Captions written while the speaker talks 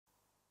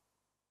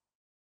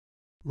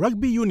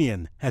Rugby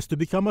Union has to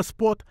become a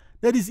sport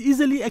that is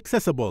easily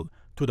accessible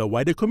to the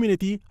wider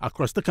community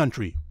across the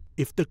country.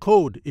 If the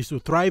code is to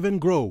thrive and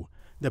grow,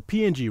 the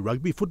PNG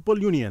Rugby Football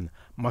Union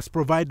must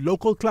provide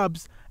local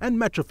clubs and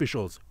match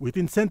officials with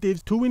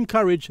incentives to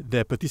encourage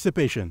their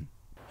participation.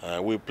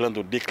 We plan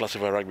to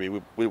declassify rugby.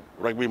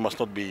 Rugby must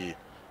not be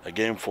a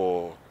game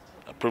for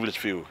a privileged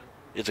few.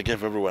 It's a game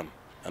for everyone.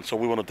 And so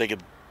we want to take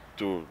it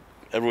to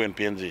everyone in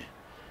PNG.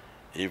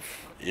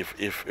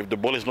 If the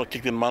ball is not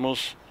kicked in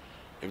Manus,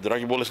 if the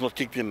rugby ball is not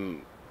kicked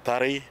in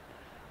Tari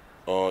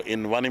or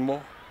in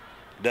Wanimo,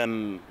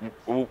 then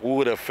we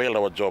would have failed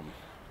our job.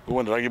 We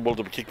want the rugby ball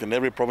to be kicked in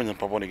every province in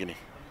Papua New Guinea.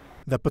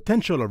 The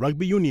potential of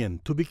Rugby Union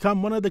to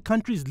become one of the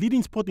country's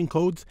leading sporting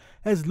codes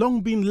has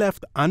long been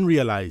left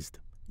unrealized,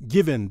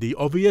 given the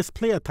obvious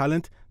player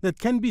talent that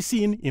can be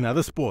seen in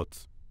other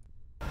sports.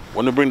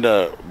 When we bring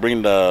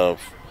the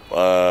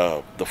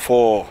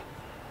 4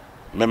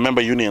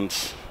 member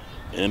unions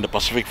in the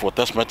Pacific for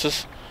test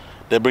matches,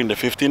 they bring the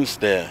 15s,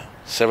 the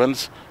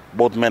 7s,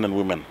 both men and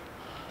women.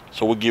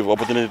 So we give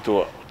opportunity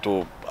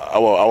to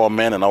our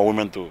men and our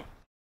women too.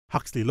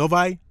 Huxley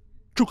Lovai,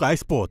 Chukai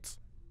Sports.